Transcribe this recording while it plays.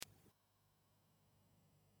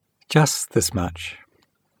Just this much.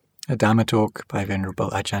 A Dharma talk by Venerable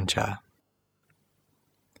Ajahn Chah.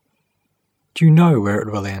 Do you know where it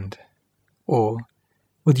will end? Or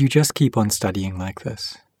will you just keep on studying like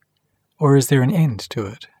this? Or is there an end to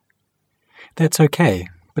it? That's okay,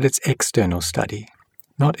 but it's external study,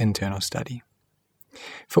 not internal study.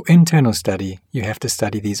 For internal study, you have to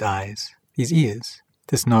study these eyes, these ears,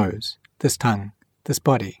 this nose, this tongue, this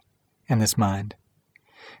body, and this mind.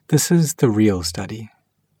 This is the real study.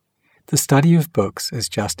 The study of books is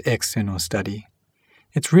just external study.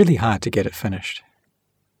 It's really hard to get it finished.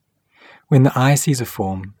 When the eye sees a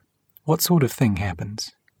form, what sort of thing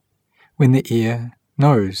happens? When the ear,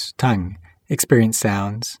 nose, tongue experience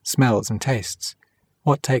sounds, smells, and tastes,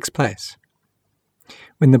 what takes place?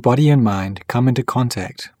 When the body and mind come into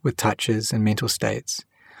contact with touches and mental states,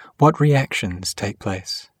 what reactions take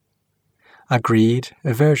place? Are greed,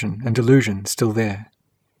 aversion, and delusion still there?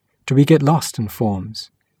 Do we get lost in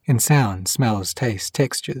forms, in sounds, smells, tastes,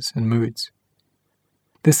 textures, and moods?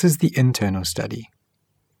 This is the internal study,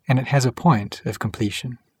 and it has a point of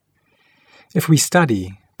completion. If we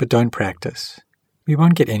study but don't practice, we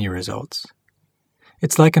won't get any results.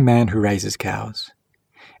 It's like a man who raises cows.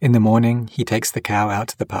 In the morning, he takes the cow out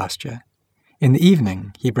to the pasture. In the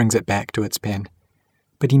evening, he brings it back to its pen,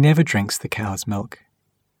 but he never drinks the cow's milk.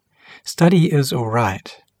 Study is all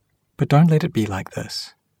right, but don't let it be like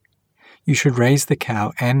this. You should raise the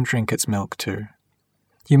cow and drink its milk too.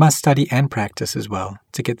 You must study and practice as well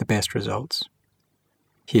to get the best results.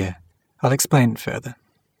 Here, I'll explain further.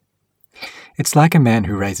 It's like a man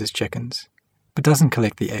who raises chickens, but doesn't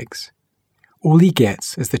collect the eggs. All he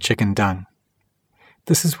gets is the chicken dung.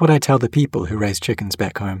 This is what I tell the people who raise chickens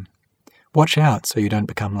back home. Watch out so you don't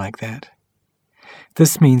become like that.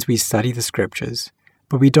 This means we study the scriptures,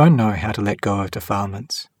 but we don't know how to let go of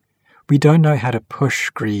defilements. We don't know how to push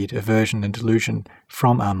greed, aversion, and delusion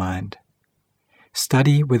from our mind.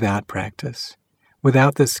 Study without practice,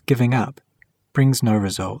 without this giving up, brings no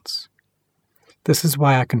results. This is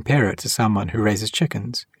why I compare it to someone who raises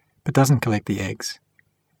chickens, but doesn't collect the eggs.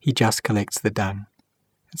 He just collects the dung.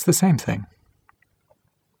 It's the same thing.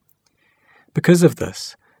 Because of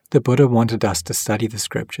this, the Buddha wanted us to study the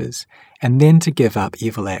scriptures and then to give up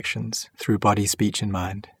evil actions through body, speech, and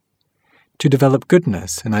mind. To develop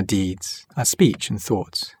goodness in our deeds, our speech and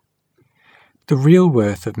thoughts. The real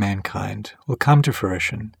worth of mankind will come to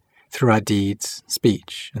fruition through our deeds,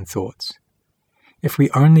 speech, and thoughts. If we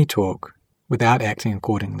only talk without acting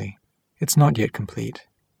accordingly, it's not yet complete.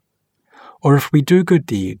 Or if we do good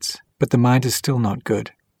deeds, but the mind is still not good,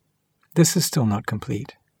 this is still not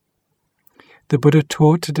complete. The Buddha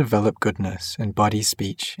taught to develop goodness in body,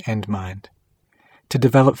 speech, and mind, to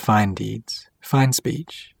develop fine deeds, fine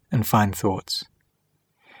speech, and fine thoughts.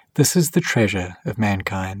 This is the treasure of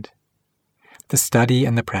mankind. The study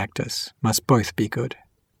and the practice must both be good.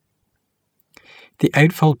 The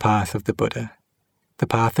Eightfold Path of the Buddha, the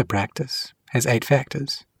path of practice, has 8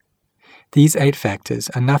 factors. These 8 factors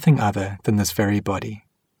are nothing other than this very body: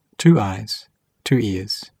 2 eyes, 2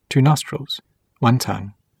 ears, 2 nostrils, 1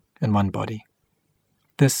 tongue, and 1 body.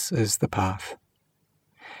 This is the path.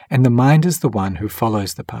 And the mind is the one who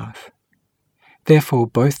follows the path. Therefore,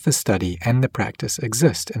 both the study and the practice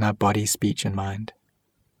exist in our body, speech, and mind.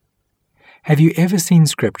 Have you ever seen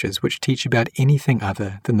scriptures which teach about anything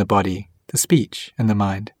other than the body, the speech, and the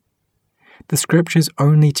mind? The scriptures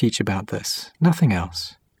only teach about this, nothing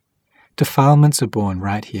else. Defilements are born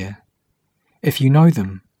right here. If you know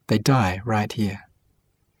them, they die right here.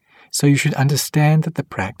 So you should understand that the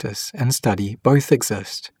practice and study both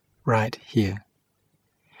exist right here.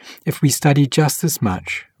 If we study just this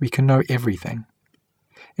much, we can know everything.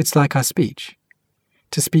 It's like our speech.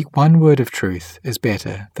 To speak 1 word of truth is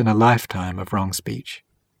better than a lifetime of wrong speech.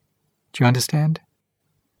 Do you understand?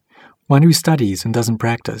 One who studies and doesn't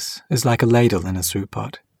practice is like a ladle in a soup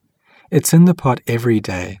pot. It's in the pot every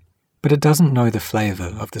day, but it doesn't know the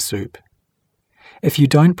flavor of the soup. If you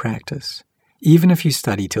don't practice, even if you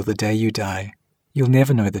study till the day you die, you'll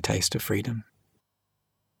never know the taste of freedom.